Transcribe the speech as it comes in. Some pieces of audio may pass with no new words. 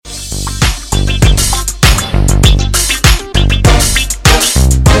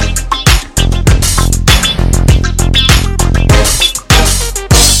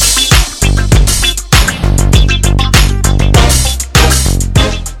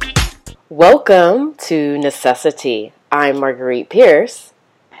Welcome to Necessity. I'm Marguerite Pierce.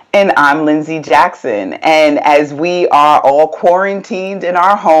 And I'm Lindsay Jackson. And as we are all quarantined in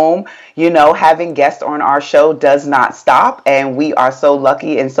our home, having guests on our show does not stop. And we are so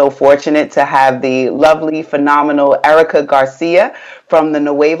lucky and so fortunate to have the lovely, phenomenal Erica Garcia from the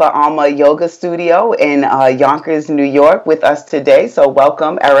Nueva Alma Yoga Studio in Yonkers, New York with us today. So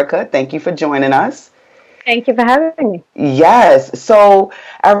welcome, Erica. Thank you for joining us. Thank you for having me. Yes. So,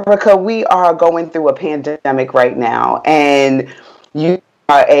 Erica, we are going through a pandemic right now, and you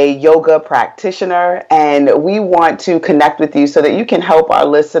are a yoga practitioner, and we want to connect with you so that you can help our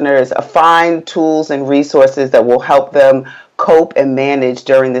listeners find tools and resources that will help them cope and manage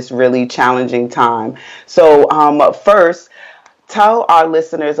during this really challenging time. So, first, tell our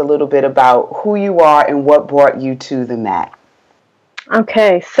listeners a little bit about who you are and what brought you to the mat.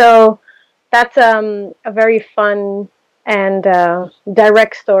 Okay, so that's a very fun and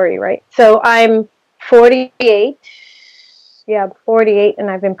direct story, right? So I'm 48. Yeah, I'm 48,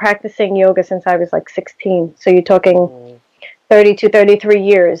 and I've been practicing yoga since I was like 16. So you're talking 32, 33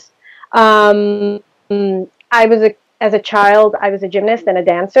 years. As a child, I was a gymnast and a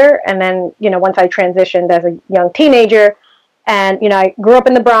dancer. And then, once I transitioned as a young teenager, and, I grew up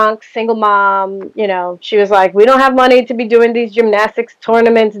in the Bronx, single mom, she was like, we don't have money to be doing these gymnastics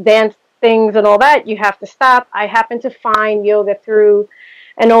tournaments, dance things and all that. You have to stop. I happened to find yoga through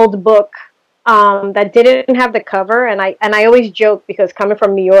an old book that didn't have the cover, and I always joke because coming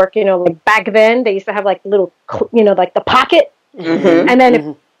from New York, like back then they used to have like little, like the pocket, and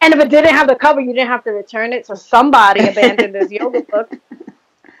then if it didn't have the cover, you didn't have to return it. So somebody abandoned this yoga book,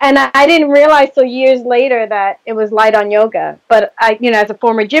 and I didn't realize till years later that it was light on yoga. But I, as a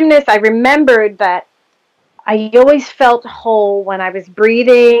former gymnast, I remembered that I always felt whole when I was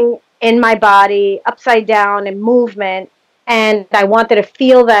breathing in my body, upside down in movement, and I wanted to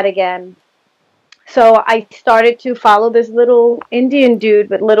feel that again. So I started to follow this little Indian dude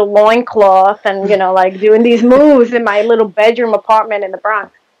with little loincloth and, like doing these moves in my little bedroom apartment in the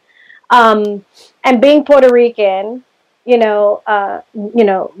Bronx. And being Puerto Rican, my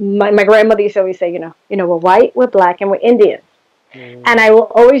grandmother used to always say, we're white, we're black, and we're Indian. And I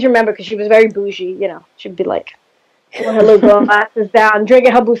will always remember, because she was very bougie, she'd be like, with her little glasses down,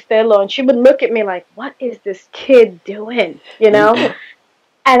 drinking her Bustelo, and she would look at me like, what is this kid doing, And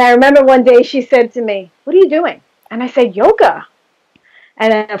I remember one day she said to me, what are you doing? And I said, yoga.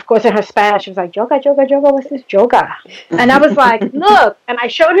 And then, of course, in her Spanish, she was like, yoga, yoga, yoga, what's this yoga? And I was like, look. And I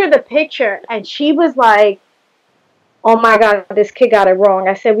showed her the picture, and she was like, oh, my God, this kid got it wrong.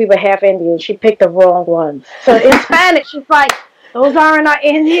 I said we were half Indian. She picked the wrong ones. So in Spanish, she's like, those aren't our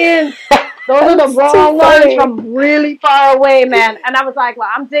Indians. Those are the wrong ones from really far away, man. And I was like, well,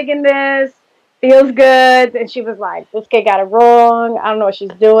 I'm digging this. Feels good. And she was like, this kid got it wrong. I don't know what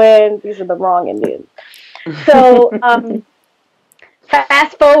she's doing. These are the wrong Indians. So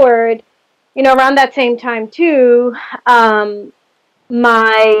fast forward, around that same time too,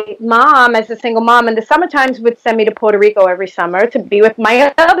 my mom, as a single mom, in the summer times would send me to Puerto Rico every summer to be with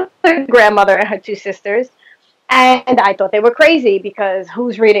my other grandmother and her two sisters. And I thought they were crazy because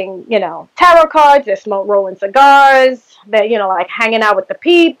who's reading, tarot cards? They're rolling cigars. They're, like hanging out with the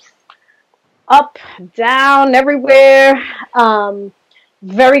peeps. Up, down, everywhere.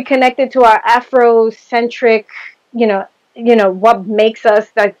 Very connected to our Afrocentric, what makes us,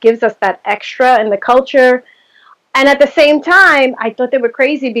 that gives us that extra in the culture. And at the same time, I thought they were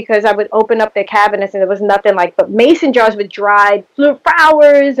crazy because I would open up their cabinets and there was nothing but mason jars with dried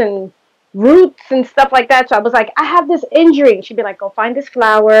flowers and roots and stuff like that. So I was like, I have this injury. She'd be like, go find this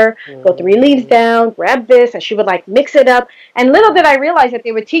flower, go 3 leaves down, grab this, and she would mix it up. And little did I realize that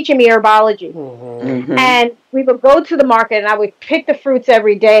they were teaching me herbology. And we would go to the market and I would pick the fruits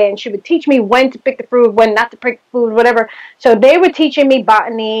every day, and she would teach me when to pick the fruit, when not to pick the food, whatever. So they were teaching me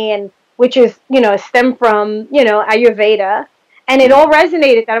botany, and which is, a stem from, Ayurveda. And it all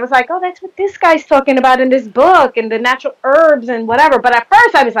resonated that I was like, oh, that's what this guy's talking about in this book and the natural herbs and whatever. But at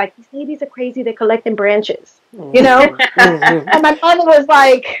first I was like, these ladies are crazy. They're collecting branches, And my mother was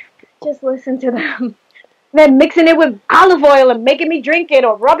like, just listen to them. And then mixing it with olive oil and making me drink it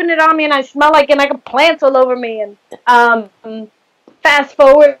or rubbing it on me, and I smell like plants all over me. And fast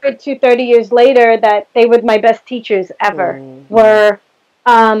forward to 30 years later, that they were my best teachers ever. Were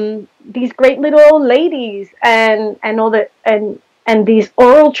these great little old ladies and all the and these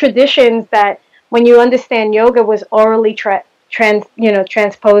oral traditions that, when you understand, yoga was orally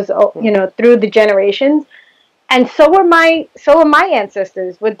transposed through the generations. And so were my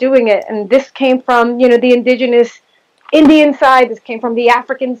ancestors were doing it, and this came from the indigenous Indian side, this came from the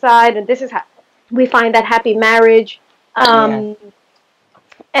African side, and this is how we find that happy marriage.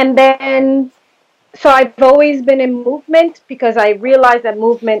 And then, so I've always been in movement because I realized that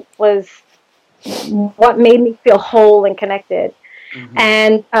movement was what made me feel whole and connected. Mm-hmm.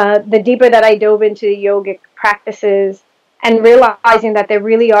 And the deeper that I dove into yogic practices and realizing that there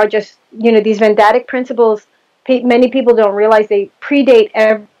really are just, these Vendic principles, many people don't realize they predate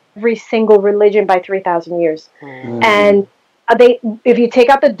every single religion by 3,000 years. Mm-hmm. And if you take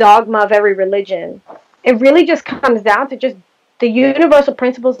out the dogma of every religion, it really just comes down to just the universal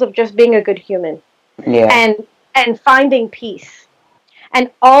principles of just being a good human. Yeah. And finding peace. And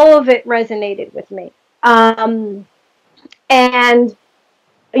all of it resonated with me. And,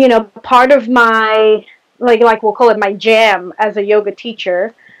 part of my, like we'll call it my jam as a yoga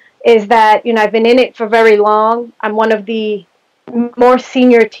teacher is that, I've been in it for very long. I'm one of the more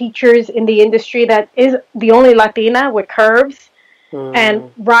senior teachers in the industry that is the only Latina with curves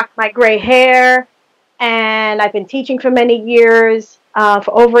and rock my gray hair. And I've been teaching for many years.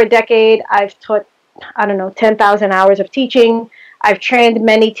 For over a decade, I've taught, 10,000 hours of teaching. I've trained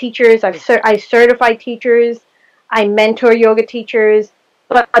many teachers. I certified teachers. I mentor yoga teachers.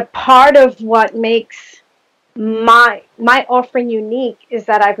 But a part of what makes my offering unique is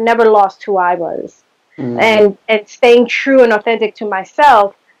that I've never lost who I was. And staying true and authentic to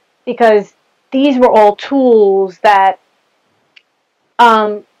myself, because these were all tools that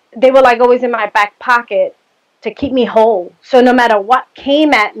they were like always in my back pocket to keep me whole. So no matter what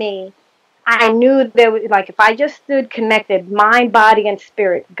came at me, I knew there was, like, if I just stood connected, mind, body, and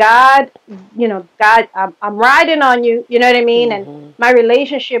spirit, God, God, I'm riding on you. You know what I mean? And my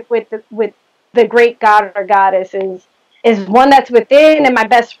relationship with the great God or goddess is one that's within, and my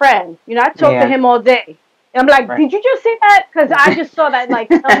best friend. I talk to him all day. I'm like, did you just say that? Because I just saw that,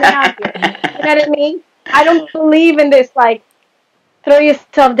 like, something out here. You know what I mean? I don't believe in this, like, throw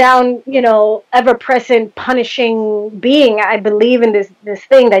yourself down, ever present, punishing being. I believe in this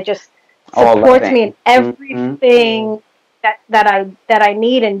thing that just supports me in everything that I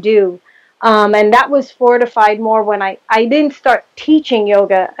need and do. And that was fortified more when I didn't start teaching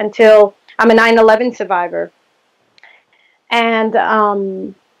yoga until I'm a 9/11 survivor. And,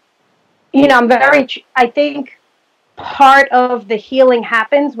 I think part of the healing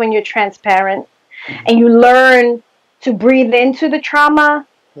happens when you're transparent and you learn to breathe into the trauma,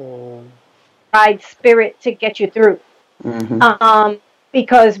 provide spirit to get you through.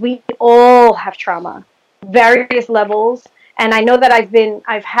 Because we all have trauma, various levels. And I know that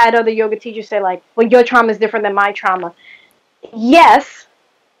I've had other yoga teachers say, like, well, your trauma is different than my trauma. Yes,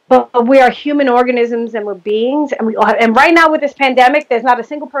 but we are human organisms and we're beings. And right now with this pandemic, there's not a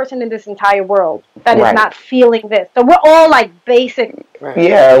single person in this entire world that is not feeling this. So we're all like basic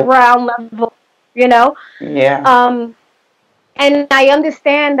ground level, Yeah. And I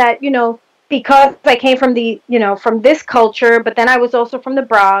understand that, because I came from from this culture, but then I was also from the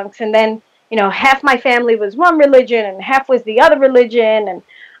Bronx, and then, half my family was one religion and half was the other religion. And,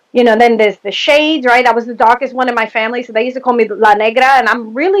 then there's the shades, right? I was the darkest one in my family. So they used to call me La Negra, and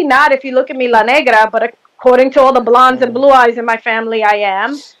I'm really not, if you look at me, La Negra, but according to all the blondes and blue eyes in my family, I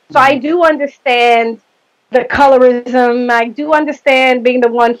am. So I do understand the colorism. I do understand being the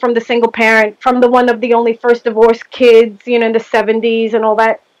one from the single parent, from the one of the only first divorced kids, in the 70s and all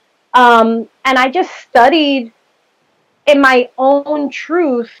that. And I just studied in my own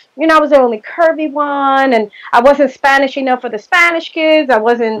truth. I was the only curvy one, and I wasn't Spanish enough for the Spanish kids. I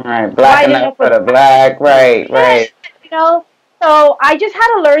wasn't black enough for the black, right. So I just had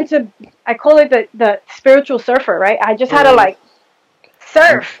to learn to, I call it the spiritual surfer, right? I just had to, like,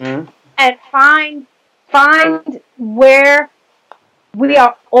 surf and find where we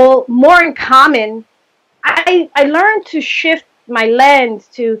are all more in common. I learned to shift my lens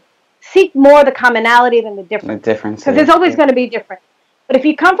to seek more the commonality than the difference. Because there's always going to be different. But if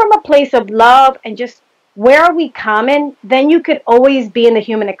you come from a place of love and just where are we common, then you could always be in the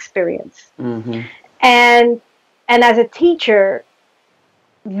human experience. And as a teacher,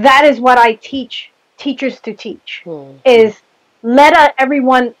 that is what I teach teachers to teach, is let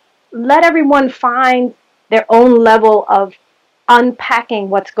everyone find their own level of unpacking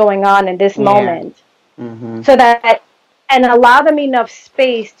what's going on in this moment, so that, and allow them enough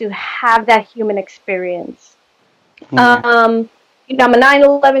space to have that human experience. I'm a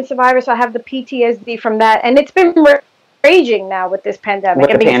 9/11 survivor, so I have the PTSD from that, and it's been raging now with this pandemic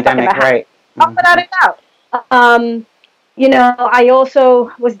and being stuck in the house. Without a doubt. I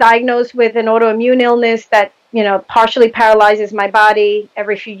also was diagnosed with an autoimmune illness that, partially paralyzes my body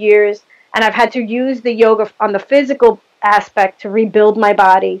every few years. And I've had to use the yoga on the physical aspect to rebuild my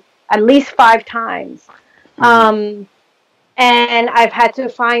body at least 5 times. And I've had to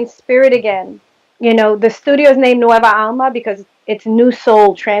find spirit again. The studio is named Nueva Alma because It's New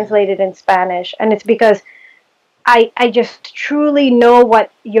Soul translated in Spanish. And it's because I just truly know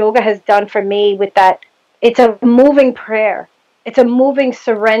what yoga has done for me with that. It's a moving prayer. It's a moving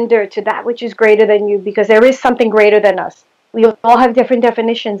surrender to that which is greater than you, because there is something greater than us. We all have different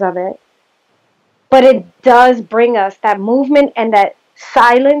definitions of it. But it does bring us that movement, and that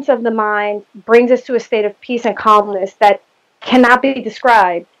silence of the mind brings us to a state of peace and calmness that cannot be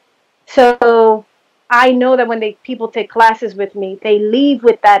described. So I know that when people take classes with me, they leave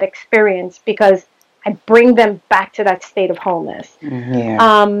with that experience because I bring them back to that state of wholeness.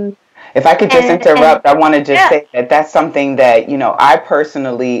 Yeah. If I could just interrupt, I want to just say that that's something that, I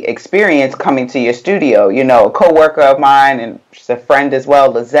personally experienced coming to your studio. A coworker of mine, and she's a friend as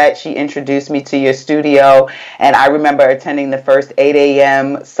well, Lizette, she introduced me to your studio. And I remember attending the first 8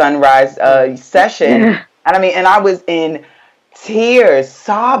 a.m. sunrise session. And I was in tears,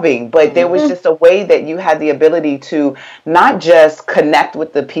 sobbing, but there was just a way that you had the ability to not just connect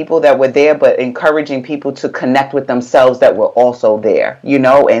with the people that were there, but encouraging people to connect with themselves that were also there,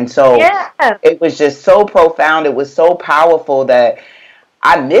 and so it was just so profound. It was so powerful that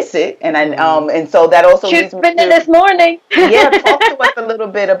I miss it. And so that also leads me to this morning. Talk to us a little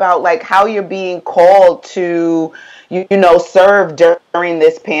bit about like how you're being called to, serve during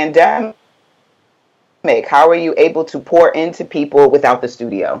this pandemic. How are you able to pour into people without the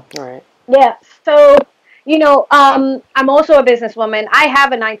studio? Right. Yeah. So, I'm also a businesswoman. I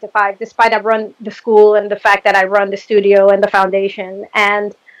have a 9-to-5, despite I run the school and the fact that I run the studio and the foundation.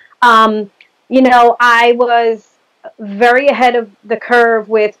 And, I was very ahead of the curve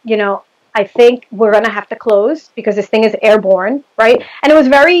with, I think we're going to have to close because this thing is airborne. Right. And it was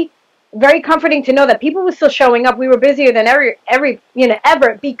very, very comforting to know that people were still showing up. We were busier than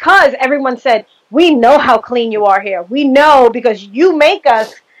ever, because everyone said, we know how clean you are here. We know because you make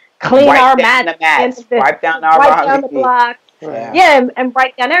us clean our mats, wipe down the blocks, and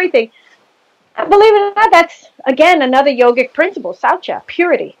write down everything. And believe it or not, that's again another yogic principle: saucha,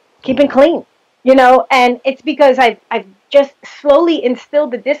 purity, keeping clean. And it's because I've just slowly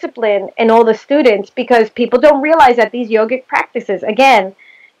instilled the discipline in all the students, because people don't realize that these yogic practices, again,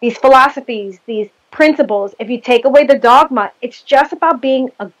 these philosophies, these principles, if you take away the dogma, it's just about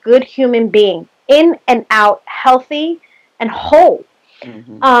being a good human being, in and out, healthy and whole.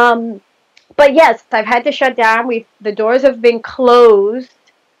 But yes, I've had to shut down. The doors have been closed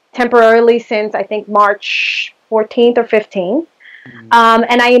temporarily since I think March 14th or 15th.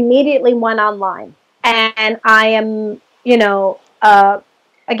 And I immediately went online. And I am,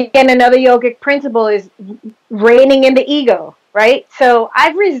 again, another yogic principle is reining in the ego, right? So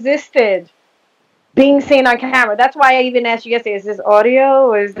I've resisted being seen on camera. That's why I even asked you yesterday, is this audio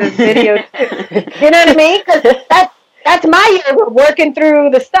or is this video? You know what I mean? Because that's my yoga, working through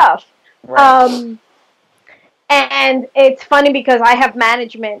the stuff. Right. And it's funny because I have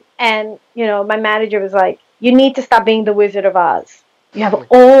management, and, my manager was like, you need to stop being the Wizard of Oz. You have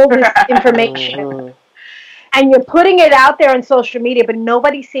all this information. And you're putting it out there on social media, but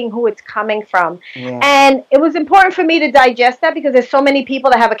nobody's seeing who it's coming from. Yeah. And it was important for me to digest that, because there's so many people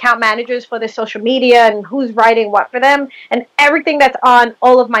that have account managers for their social media and who's writing what for them. And everything that's on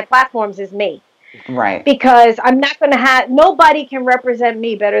all of my platforms is me. Right. Because I'm not going to nobody can represent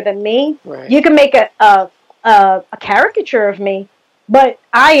me better than me. Right. You can make a caricature of me, but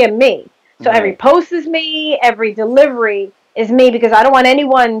I am me. So every post is me, every delivery is me, because I don't want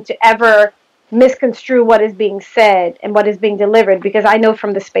anyone to ever misconstrue what is being said and what is being delivered, because I know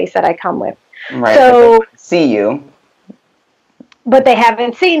from the space that I come with. Right. So see you, but they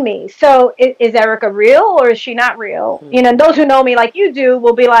haven't seen me. So is Erica real or is she not real? Those who know me like you do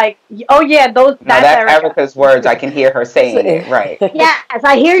will be like, oh yeah, that's Erica's words. I can hear her saying it. Right. Yes,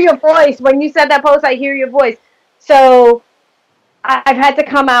 I hear your voice. When you said that post, I hear your voice. So I've had to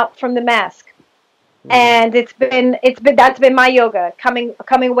come out from the mask. And it's been that's been my yoga, coming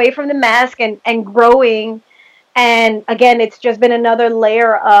away from the mask and growing. And again, it's just been another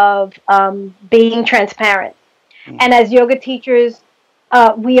layer of being transparent. And as yoga teachers,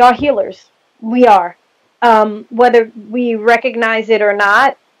 we are healers. We are, whether we recognize it or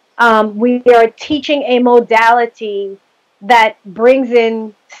not. We are teaching a modality that brings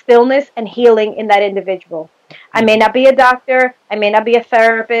in stillness and healing in that individual. I may not be a doctor. I may not be a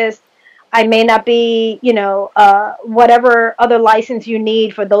therapist. I may not be, whatever other license you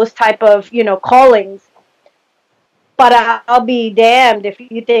need for those type of, callings. But I'll be damned if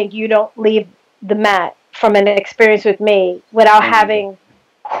you think you don't leave the mat from an experience with me without having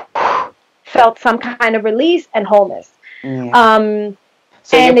felt some kind of release and wholeness. Yeah.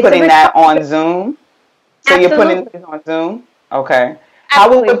 So you're putting that on Zoom? So you're putting this on Zoom? Okay.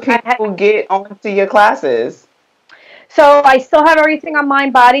 Absolutely. How will people get onto your classes? So I still have everything on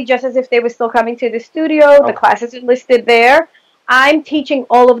Mind Body, just as if they were still coming to the studio. The classes are listed there. I'm teaching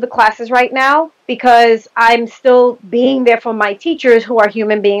all of the classes right now because I'm still being there for my teachers who are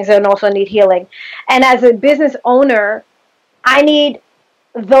human beings and also need healing. And as a business owner, I need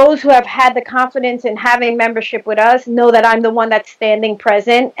those who have had the confidence in having membership with us know that I'm the one that's standing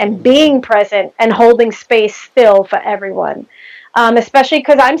present and being present and holding space still for everyone. Especially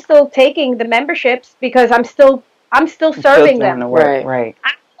because I'm still taking the memberships because I'm still serving them. The work. Right.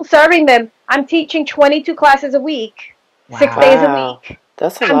 I'm still serving them. I'm teaching 22 classes a week, 6 days a week.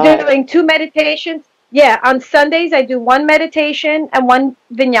 That's a lot. I'm doing 2 meditations. Yeah, on Sundays I do 1 meditation and 1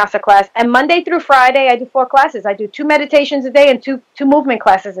 vinyasa class, and Monday through Friday I do 4 classes. I do 2 meditations a day and two movement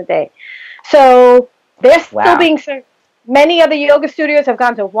classes a day. So they're still being served. Many other yoga studios have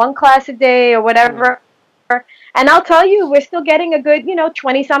gone to 1 class a day or whatever. And I'll tell you, we're still getting a good,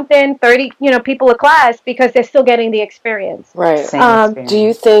 20-something, 30, people a class because they're still getting the experience. Right. Experience. Do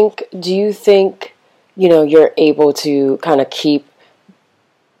you think, you're able to kind of keep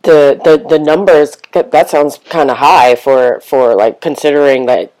the numbers? That sounds kind of high for like considering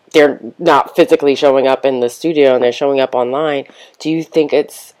that they're not physically showing up in the studio and they're showing up online. Do you think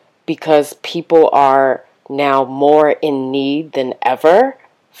it's because people are now more in need than ever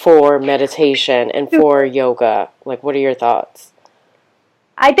for meditation and for yoga? Like, what are your thoughts?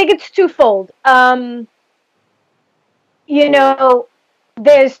 I think it's twofold. I've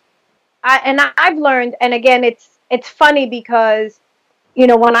learned, and again, it's funny because,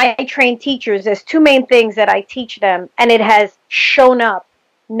 when I train teachers, there's 2 main things that I teach them, and it has shown up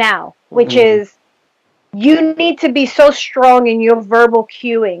now, which is you need to be so strong in your verbal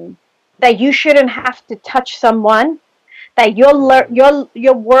cueing that you shouldn't have to touch someone, that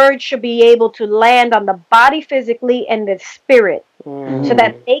your words should be able to land on the body physically and the spirit so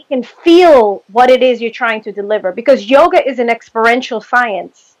that they can feel what it is you're trying to deliver. Because yoga is an experiential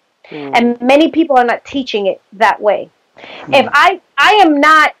science, and many people are not teaching it that way. If I am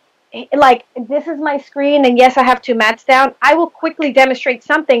not, like, this is my screen, and yes, I have 2 mats down, I will quickly demonstrate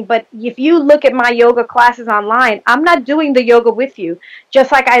something, but if you look at my yoga classes online, I'm not doing the yoga with you,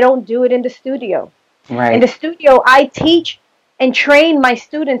 just like I don't do it in the studio. Right. In the studio, I teach and train my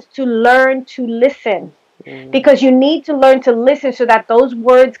students to learn to listen, because you need to learn to listen so that those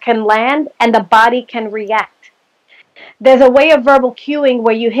words can land and the body can react. There's a way of verbal cueing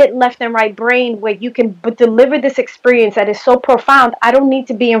where you hit left and right brain where you can deliver this experience that is so profound. I don't need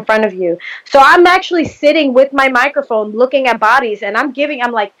to be in front of you. So I'm actually sitting with my microphone looking at bodies, and I'm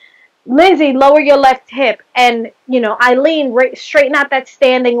like, Lindsay, lower your left hip, and Eileen, straighten out that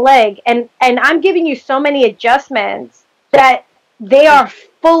standing leg, and I'm giving you so many adjustments that they are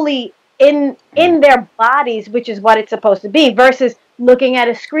fully in their bodies, which is what it's supposed to be, versus looking at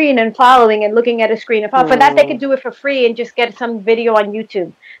a screen and following and looking at a screen and following. For that, they could do it for free and just get some video on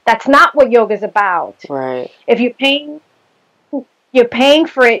YouTube. That's not what yoga is about. Right. If you're paying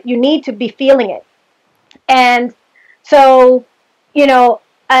for it, you need to be feeling it. And so,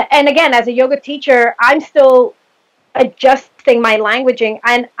 and again, as a yoga teacher, I'm still adjusting my languaging,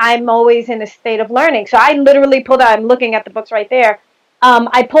 and I'm always in a state of learning. So I literally pulled out, I'm looking at the books right there.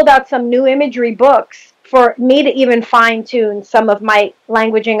 I pulled out some new imagery books for me to even fine-tune some of my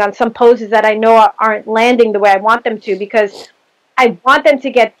languaging on some poses that I know aren't landing the way I want them to, because I want them to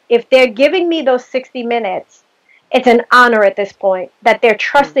get, if they're giving me those 60 minutes, it's an honor at this point that they're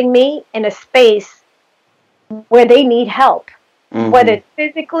trusting me in a space where they need help, whether it's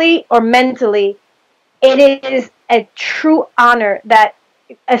physically or mentally. It is a true honor that,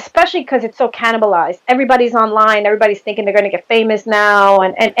 especially because it's so cannibalized. Everybody's online. Everybody's thinking they're going to get famous now.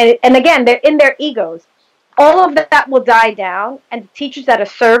 And again, they're in their egos. All of that will die down. And the teachers that are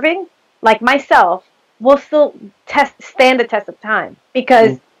serving, like myself, will still stand the test of time,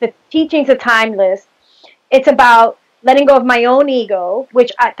 because the teachings are timeless. It's about letting go of my own ego,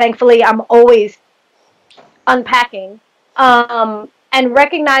 which thankfully I'm always unpacking. And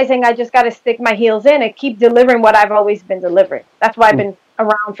recognizing I just got to stick my heels in and keep delivering what I've always been delivering. That's why I've been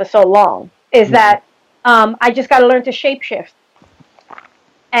around for so long, is that I just got to learn to shapeshift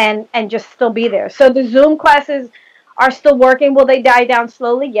and just still be there. So the Zoom classes are still working. Will they die down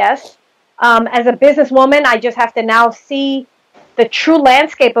slowly? Yes. As a businesswoman, I just have to now see the true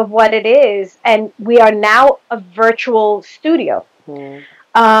landscape of what it is. And we are now a virtual studio.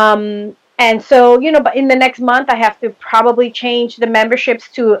 And so, but in the next month, I have to probably change the memberships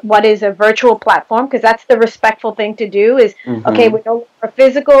to what is a virtual platform, because that's the respectful thing to do is, okay, we're no longer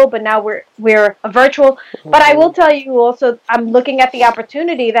physical, but now we're a virtual. But I will tell you also, I'm looking at the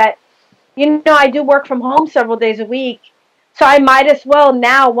opportunity that, I do work from home several days a week. So I might as well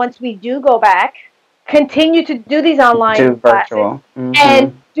now, once we do go back, continue to do these online Do classes virtual.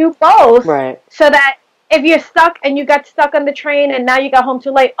 and do both, Right. so that if you're stuck and you got stuck on the train and now you got home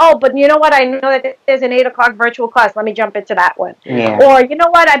too late, oh, but you know what? I know that there's an 8 o'clock virtual class. Let me jump into that one. Yeah. Or you know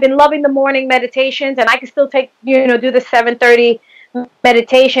what? I've been loving the morning meditations, and I can still take do the 7:30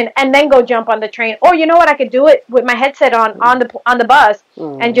 meditation and then go jump on the train. Or you know what? I could do it with my headset on the bus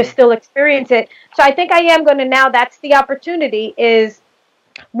and just still experience it. So I think I am going to now. That's the opportunity. Is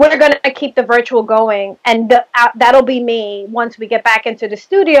we're going to keep the virtual going, and that'll be me once we get back into the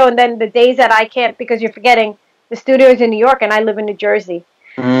studio. And then the days that I can't, because you're forgetting the studio is in New York and I live in New Jersey.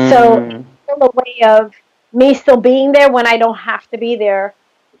 So it's still a way of me still being there when I don't have to be there.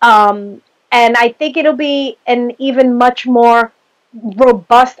 And I think it'll be an even much more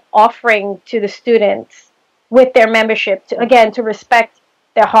robust offering to the students with their membership, to respect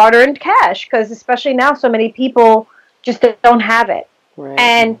their hard-earned cash, because especially now so many people just don't have it. Right.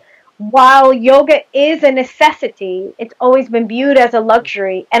 And while yoga is a necessity, it's always been viewed as a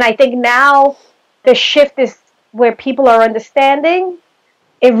luxury. And I think now the shift is where people are understanding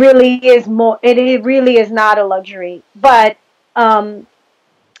it really is more. It really is not a luxury. But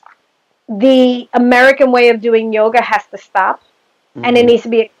the American way of doing yoga has to stop, and it needs to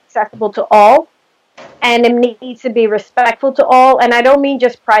be accessible to all, and it needs to be respectful to all. And I don't mean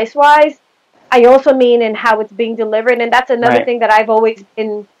just price-wise. I also mean in how it's being delivered. And that's another thing that I've always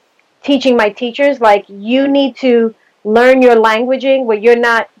been teaching my teachers. Like, you need to learn your languaging where you're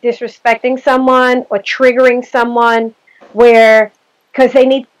not disrespecting someone or triggering someone, because they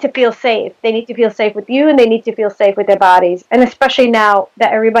need to feel safe. They need to feel safe with you, and they need to feel safe with their bodies. And especially now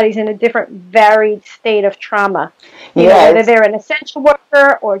that everybody's in a different, varied state of trauma. You know, whether they're an essential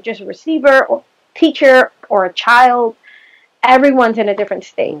worker or just a receiver or teacher or a child, everyone's in a different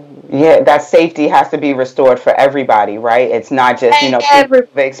state. Yeah, that safety has to be restored for everybody, right? It's not just, people have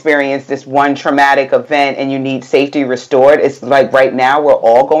experienced this one traumatic event and you need safety restored. It's like right now we're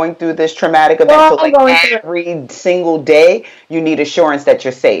all going through this traumatic event. So like every single day you need assurance that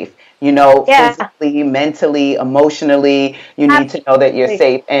you're safe. Physically, mentally, emotionally, you need to know that you're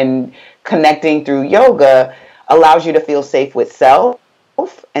safe. And connecting through yoga allows you to feel safe with self,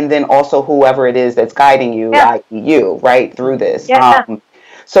 and then also whoever it is that's guiding you, i.e. you, right, through this.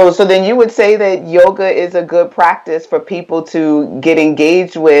 So then you would say that yoga is a good practice for people to get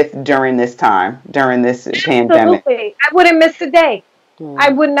engaged with during this time, during this pandemic. Absolutely. I wouldn't miss a day. I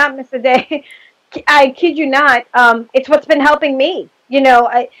would not miss a day. I kid you not. It's what's been helping me.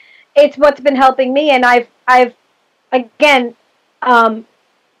 It's what's been helping me, and I've again,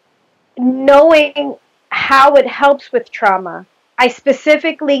 knowing how it helps with trauma. I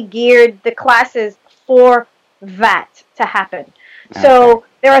specifically geared the classes for that to happen. Okay. So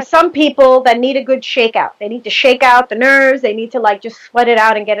there are some people that need a good shakeout. They need to shake out the nerves. They need to just sweat it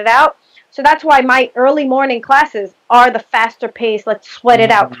out and get it out. So that's why my early morning classes are the faster paced, let's sweat it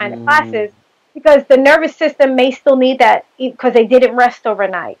out kind of classes, because the nervous system may still need that because they didn't rest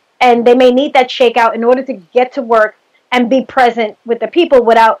overnight. And they may need that shakeout in order to get to work and be present with the people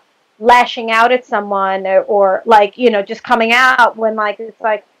without lashing out at someone or just coming out when it's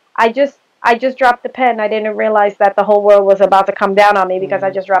like I just dropped the pen. I didn't realize that the whole world was about to come down on me because I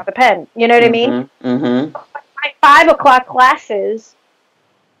just dropped the pen. You know what I mean? My 5 o'clock classes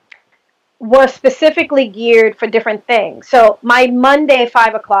were specifically geared for different things. So my Monday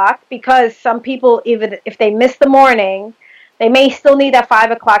 5 o'clock, because some people, even if they miss the morning, they may still need that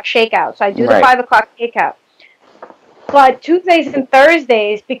 5 o'clock shakeout. So I do the 5 o'clock shakeout. But Tuesdays and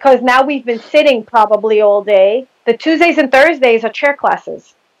Thursdays, because now we've been sitting probably all day, the Tuesdays and Thursdays are chair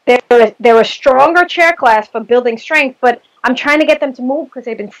classes. They're a stronger chair class for building strength, but I'm trying to get them to move because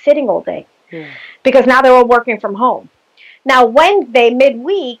they've been sitting all day. Because now they're all working from home. Now, Wednesday,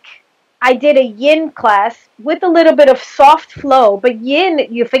 midweek, I did a yin class with a little bit of soft flow. But yin,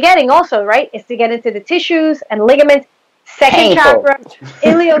 you're forgetting also, right, is to get into the tissues and ligaments. Second chakra,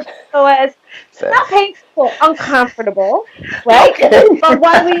 iliopsoas. Not painful, uncomfortable, right? But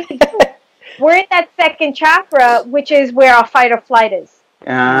what we're in that second chakra, which is where our fight or flight is.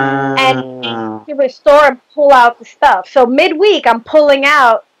 And to restore and pull out the stuff. So midweek, I'm pulling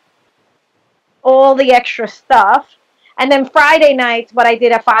out all the extra stuff. And then Friday nights, what I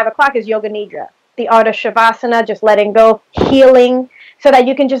did at 5 o'clock is Yoga Nidra, the art of Shavasana, just letting go, healing, so that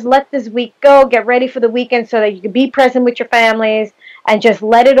you can just let this week go, get ready for the weekend so that you can be present with your families and just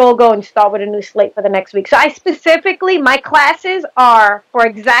let it all go and start with a new slate for the next week. So my classes are for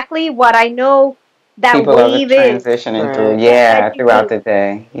exactly what I know that people wave is. Transitioning through, throughout the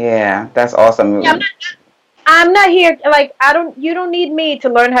day. Yeah, that's awesome. Yeah, I'm not here, you don't need me to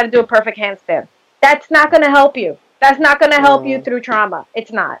learn how to do a perfect handstand. That's not going to help you. That's not going to help you through trauma.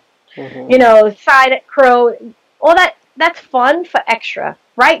 It's not. you know, side crow, all that. That's fun for extra.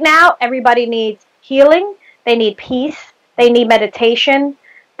 Right now, everybody needs healing. They need peace. They need meditation.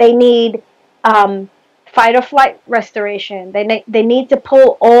 They need fight or flight restoration. They need to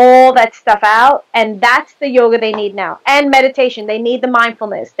pull all that stuff out, and that's the yoga they need now. And meditation. They need the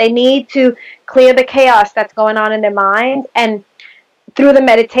mindfulness. They need to clear the chaos that's going on in their mind, and through the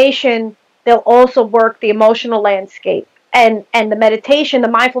meditation, they'll also work the emotional landscape. And the meditation, the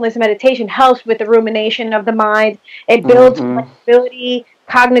mindfulness meditation, helps with the rumination of the mind. It builds flexibility,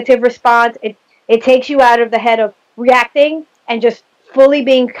 cognitive response. It takes you out of the head of reacting and just fully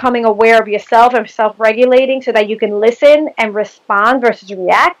becoming aware of yourself and self-regulating, so that you can listen and respond versus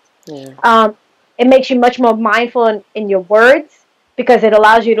react. It makes you much more mindful in your words, because it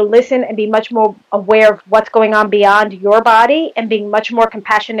allows you to listen and be much more aware of what's going on beyond your body, and being much more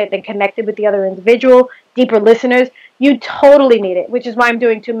compassionate and connected with the other individual, deeper listeners. You totally need it, which is why I'm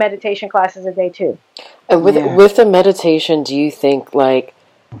doing 2 meditation classes a day too. And with the meditation, do you think like,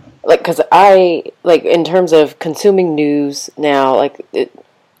 because I, like, in terms of consuming news now, like,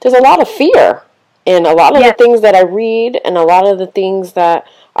 there's a lot of fear in a lot of the things that I read, and a lot of the things that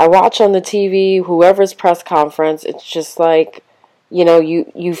I watch on the TV, whoever's press conference. It's just like, you know,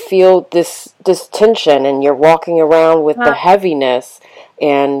 you feel this tension, and you're walking around with the heaviness.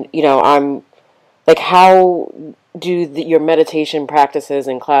 And, you know, I'm like, how do your meditation practices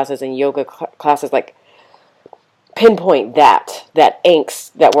and classes and yoga classes, like, pinpoint that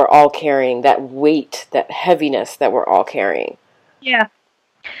angst that we're all carrying, that weight, that heaviness that we're all carrying? Yeah.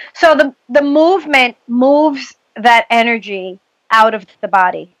 So the movement moves that energy out of the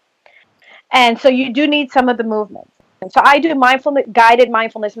body. And so you do need some of the movement. And so I do guided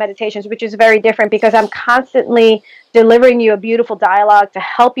mindfulness meditations, which is very different, because I'm constantly delivering you a beautiful dialogue to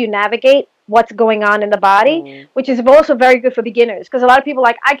help you navigate what's going on in the body, which is also very good for beginners, because a lot of people are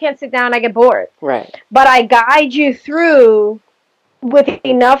like, I can't sit down, I get bored. Right. But I guide you through with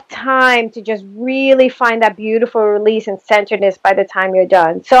enough time to just really find that beautiful release and centeredness by the time you're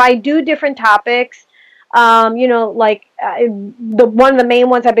done. So I do different topics. You know, like one of the main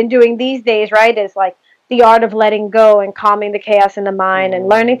ones I've been doing these days, right, is like the art of letting go and calming the chaos in the mind, and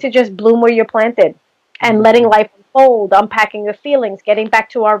learning to just bloom where you're planted, and letting life unfold, unpacking the feelings, getting back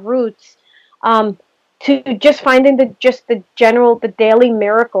to our roots, to just finding the daily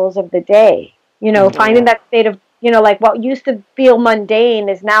miracles of the day. You know, finding that state of, you know, like what used to feel mundane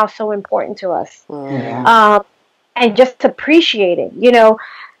is now so important to us. And just appreciating, you know,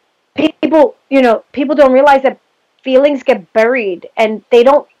 people don't realize that feelings get buried, and they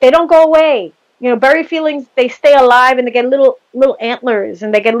don't go away. You know, buried feelings, they stay alive, and they get little antlers,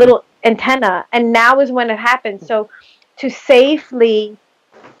 and they get little antenna, and now is when it happens. So to safely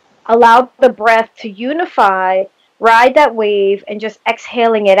allow the breath to unify, ride that wave, and just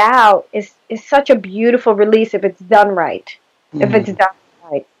exhaling it out is such a beautiful release if it's done right. If it's done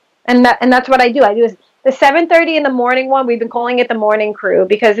right. And that's what I do. I do is the 7:30 in the morning one. We've been calling it the morning crew,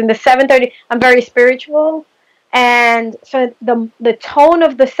 because in the 7:30 I'm very spiritual. And so the tone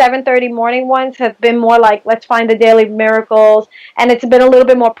of the 7:30 morning ones have been more like, let's find the daily miracles, and it's been a little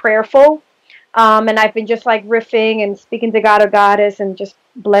bit more prayerful. And I've been just like riffing and speaking to God or Goddess, and just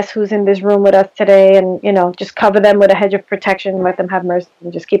bless who's in this room with us today, and, you know, just cover them with a hedge of protection, let them have mercy,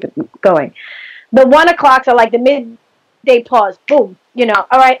 and just keep it going. The 1 o'clocks are like the midday pause. Boom. You know,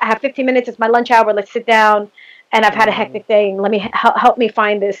 all right, I have 15 minutes. It's my lunch hour. Let's sit down. And I've had a hectic day, and let me help me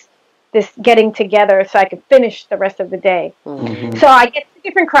find this getting together so I can finish the rest of the day. So I get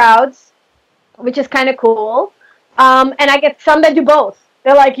different crowds, which is kind of cool. And I get some that do both.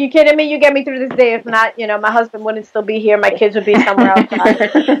 They're like, you kidding me? You get me through this day. If not, you know, my husband wouldn't still be here. My kids would be somewhere outside.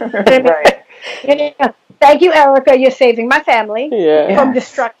 Right. You know, thank you, Erica. You're saving my family from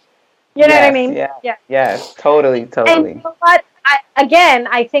destruction. You know what I mean? Yeah. Yes, totally. And you know what?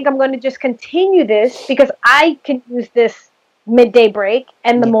 I think I'm going to just continue this, because I can use this midday break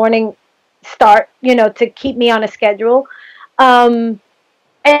and the morning start, you know, to keep me on a schedule.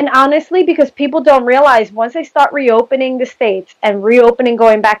 And honestly, because people don't realize, once they start reopening the states and reopening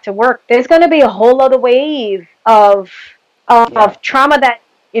going back to work, there's going to be a whole other wave of trauma that,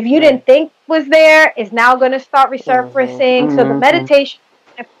 if you didn't think was there, is now going to start resurfacing. So the meditation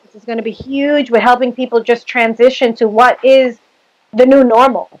is going to be huge with helping people just transition to what is the new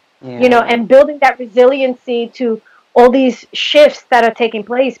normal, you know, and building that resiliency to all these shifts that are taking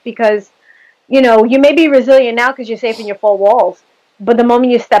place. Because, you know, you may be resilient now because you're safe in your four walls, but the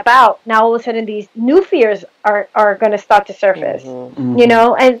moment you step out, now all of a sudden these new fears are going to start to surface, you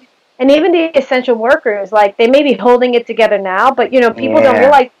know, and even the essential workers, like, they may be holding it together now, but, you know, people don't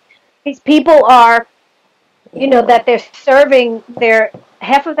realize these people are, you know, that they're serving their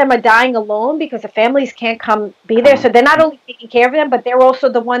half of them are dying alone because the families can't come be there. So they're not only taking care of them, but they're also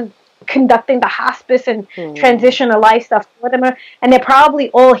the one conducting the hospice and transitional life stuff for them. And they're probably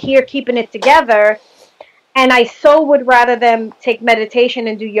all here keeping it together. And I so would rather them take meditation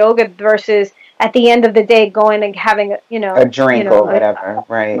and do yoga versus at the end of the day going and having a drink or whatever,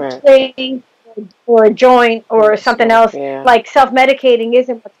 right? Or a joint or something else. Yeah. Like self-medicating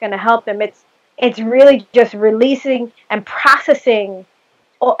isn't what's going to help them. It's really just releasing and processing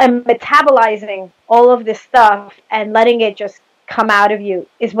and metabolizing all of this stuff and letting it just come out of you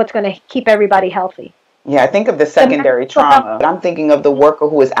is what's going to keep everybody healthy. Yeah, I think of the secondary trauma, but I'm thinking of the worker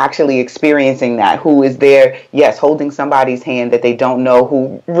who is actually experiencing that, who is there, yes, holding somebody's hand that they don't know,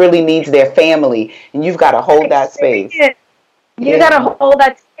 who really needs their family, and you've got to hold that space. You got to hold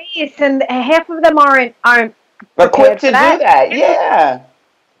that space, and half of them aren't equipped to do that. Yeah.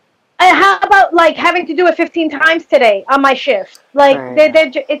 And how about like having to do it 15 times today on my shift? Like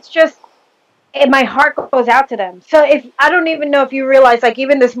it's just, my heart goes out to them. So if I don't even know if you realize, like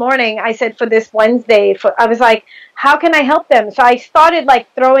even this morning, I said for this Wednesday, I was like, how can I help them? So I started like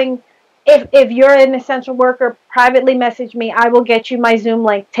throwing, if you're an essential worker, privately message me. I will get you my Zoom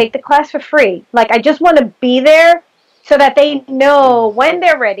link. Take the class for free. Like I just want to be there so that they know when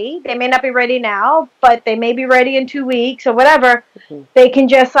they're ready. They may not be ready now, but they may be ready in 2 weeks or whatever. They can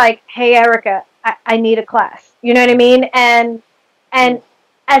just like, hey, Erica, I need a class. You know what I mean? And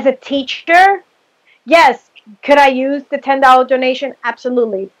as a teacher, yes, could I use the $10 donation?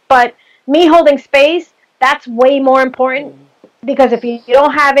 Absolutely. But me holding space, that's way more important because if you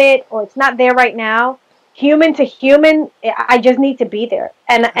don't have it or it's not there right now, human to human, I just need to be there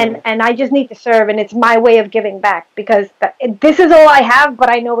and I just need to serve, and it's my way of giving back because this is all I have, but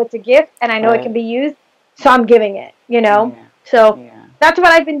I know it's a gift and I know it can be used, so I'm giving it, so that's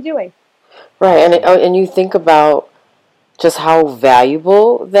what I've been doing. Right. And you think about just how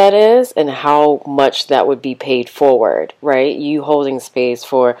valuable that is and how much that would be paid forward, right? You holding space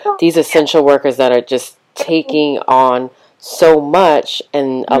for these essential workers that are just taking on so much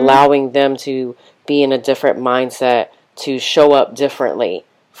and allowing them to be in a different mindset to show up differently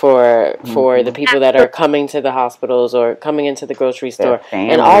for the people that are coming to the hospitals or coming into the grocery store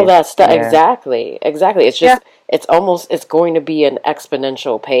and all that stuff. Yeah. Exactly. It's just, it's going to be an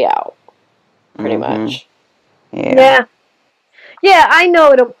exponential payout pretty much. Yeah, I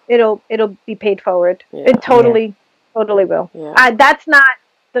know it'll be paid forward. Yeah. It totally will. Yeah. That's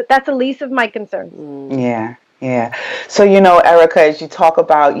the least of my concerns. Yeah. So Erica, as you talk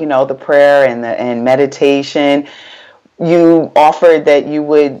about the prayer and meditation, you offered that you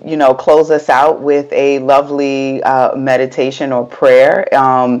would close us out with a lovely meditation or prayer.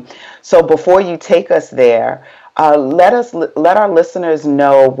 So before you take us there, let our listeners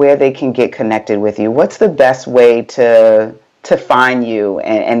know where they can get connected with you. What's the best way to find you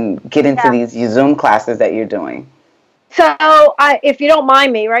and get into these Zoom classes that you're doing? So if you don't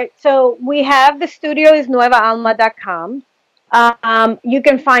mind me, right? So we have the studio is nuevaalma.com. You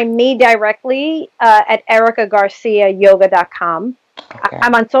can find me directly at ericagarciayoga.com. Okay.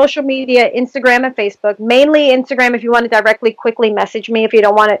 I'm on social media, Instagram and Facebook. Mainly Instagram if you want to quickly message me if you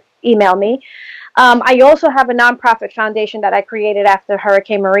don't want to email me. I also have a nonprofit foundation that I created after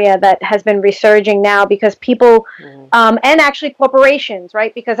Hurricane Maria that has been resurging now because people, and actually corporations,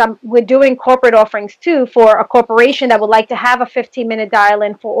 right? Because we're doing corporate offerings too for a corporation that would like to have a 15-minute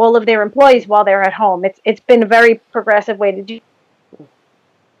dial-in for all of their employees while they're at home. It's been a very progressive way to do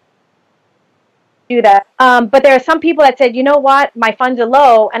that. But there are some people that said, you know what, my funds are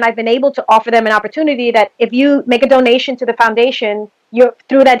low, and I've been able to offer them an opportunity that if you make a donation to the foundation,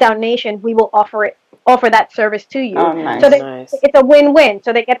 through that donation, we will offer that service to you. Oh, nice. So it's a win-win.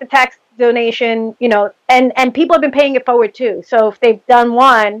 So they get the tax donation, and people have been paying it forward too. So if they've done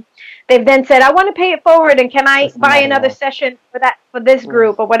one, they've then said, I want to pay it forward, and can I buy another session for this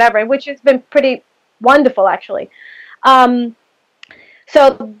group or whatever, which has been pretty wonderful actually. So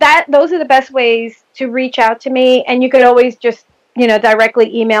those are the best ways to reach out to me, and you could always just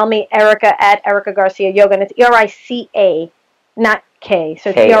directly email me, Erica at Erica Garcia Yoga, and it's ERICA, not K. So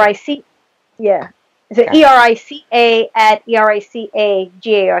it's ERIC, It's ERICA at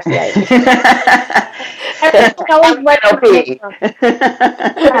ERICAGARCIA.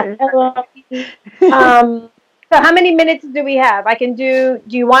 So how many minutes do we have? Do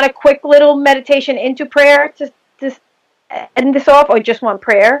you want a quick little meditation into prayer to end this off, or just want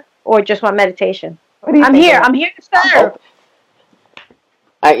prayer, or just want meditation? I'm here to serve.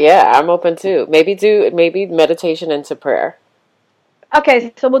 I'm open too. Maybe meditation into prayer.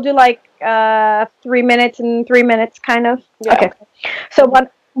 Okay, so we'll do 3 minutes and 3 minutes, kind of. Yeah. Okay. So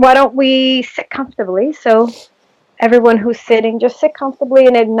why don't we sit comfortably? So Everyone who's sitting, just sit comfortably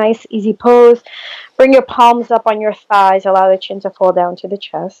in a nice, easy pose. Bring your palms up on your thighs. Allow the chin to fall down to the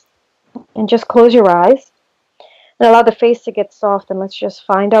chest. And just close your eyes. And allow the face to get soft. And let's just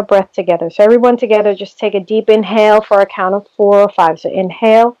find our breath together. So everyone together, just take a deep inhale for a count of 4 or 5. So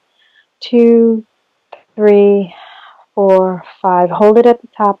inhale, 2, 3, 4, 5. Hold it at the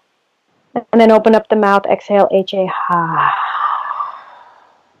top. And then open up the mouth. Exhale, H-A, ha.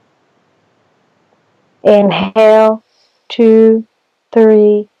 Inhale, 2,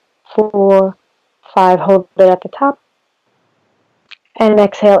 3, 4, 5. Hold it at the top. And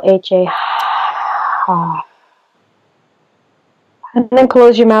exhale, H-A, ha. And then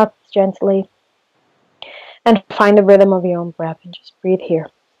close your mouth gently. And find the rhythm of your own breath. And just breathe here.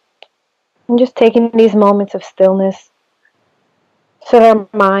 And just taking these moments of stillness so that our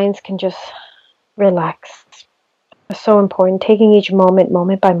minds can just relax. It's so important. Taking each moment,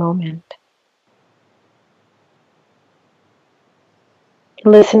 moment by moment.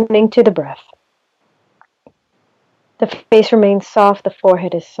 Listening to the breath. The face remains soft, the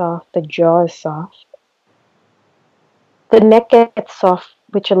forehead is soft, the jaw is soft. The neck gets soft,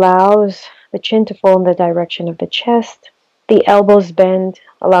 which allows the chin to fall in the direction of the chest. The elbows bend,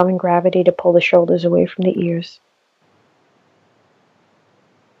 allowing gravity to pull the shoulders away from the ears.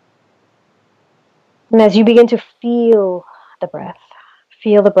 And as you begin to feel the breath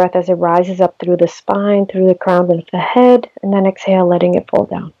as it rises up through the spine, through the crown of the head, and then exhale, letting it fall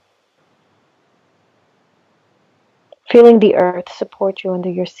down. Feeling the earth support you under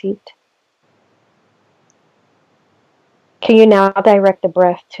your seat. Can you now direct the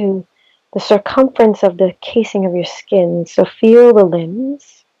breath to the circumference of the casing of your skin? So feel the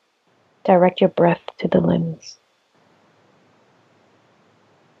limbs. Direct your breath to the limbs.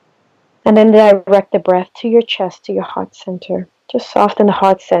 And then direct the breath to your chest, to your heart center. Just soften the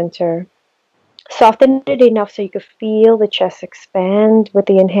heart center. Soften it enough so you can feel the chest expand with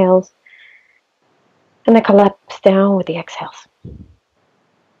the inhales and then collapse down with the exhales.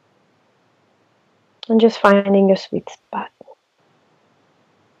 And just finding your sweet spot.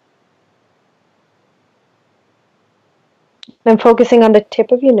 Then focusing on the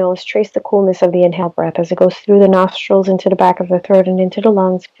tip of your nose, trace the coolness of the inhale breath as it goes through the nostrils, into the back of the throat, and into the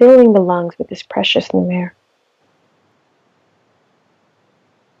lungs, filling the lungs with this precious new air.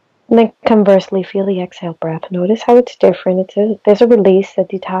 And then conversely, feel the exhale breath. Notice how it's different. There's a release, a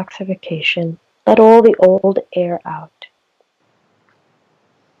detoxification. Let all the old air out.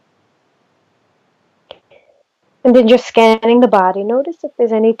 And then just scanning the body. Notice if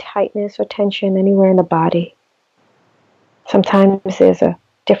there's any tightness or tension anywhere in the body. Sometimes there's a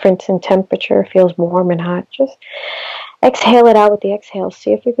difference in temperature, feels warm and hot. Just exhale it out with the exhale.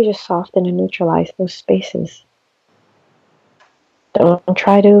 See if you could just soften and neutralize those spaces. Don't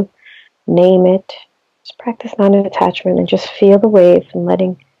try to name it. Just practice non-attachment and just feel the wave and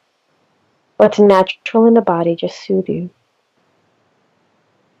letting what's natural in the body just soothe you.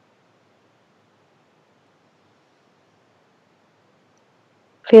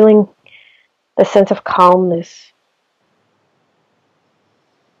 Feeling the sense of calmness.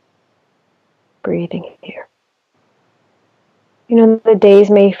 Breathing here. You know, the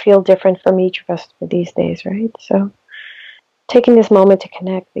days may feel different from each of us for these days, right? So taking this moment to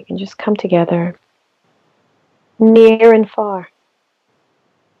connect, we can just come together near and far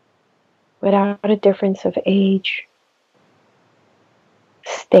without a difference of age,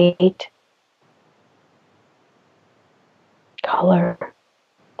 state, color,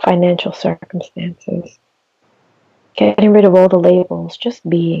 financial circumstances. Getting rid of all the labels, just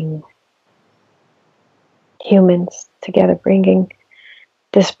being humans together, bringing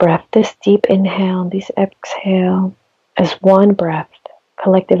this breath, this deep inhale, this exhale as one breath,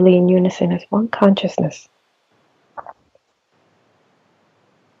 collectively in unison as one consciousness.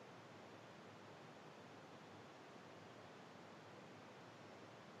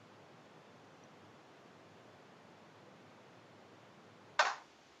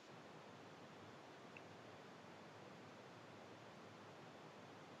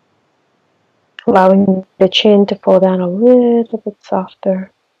 Allowing the chin to fall down a little bit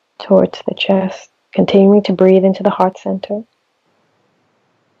softer towards the chest. Continuing to breathe into the heart center.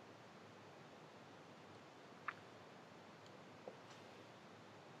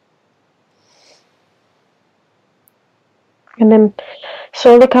 And then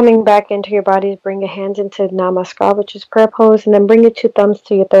slowly coming back into your body, bring your hands into Namaskar, which is prayer pose, and then bring your two thumbs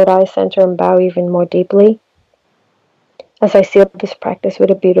to your third eye center and bow even more deeply as I seal this practice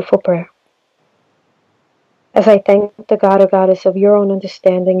with a beautiful prayer. As I thank the God or Goddess of your own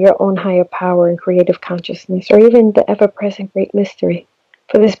understanding, your own higher power and creative consciousness, or even the ever-present great mystery,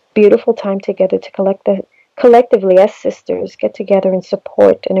 for this beautiful time together to collect the collectively as sisters get together and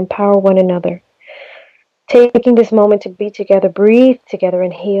support and empower one another. Taking this moment to be together, breathe together,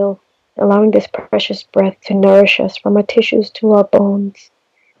 and heal, allowing this precious breath to nourish us from our tissues to our bones,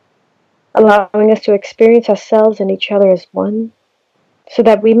 allowing us to experience ourselves and each other as one, so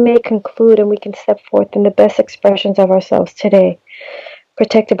that we may conclude and we can step forth in the best expressions of ourselves today,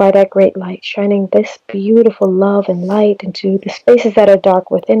 protected by that great light, shining this beautiful love and light into the spaces that are dark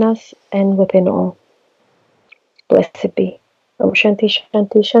within us and within all. Blessed be. Om Shanti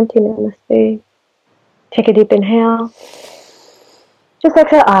Shanti Shanti Namaste. Take a deep inhale. Just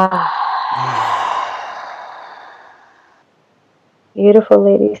exhale. Beautiful,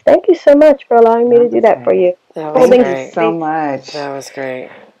 ladies. Thank you so much for allowing me to do that for you. Thank you so much. That was great.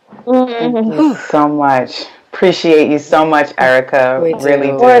 Thank you so much. Appreciate you so much, Erica. We really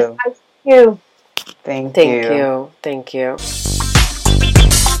do. do. Thank you. Thank you. Thank you.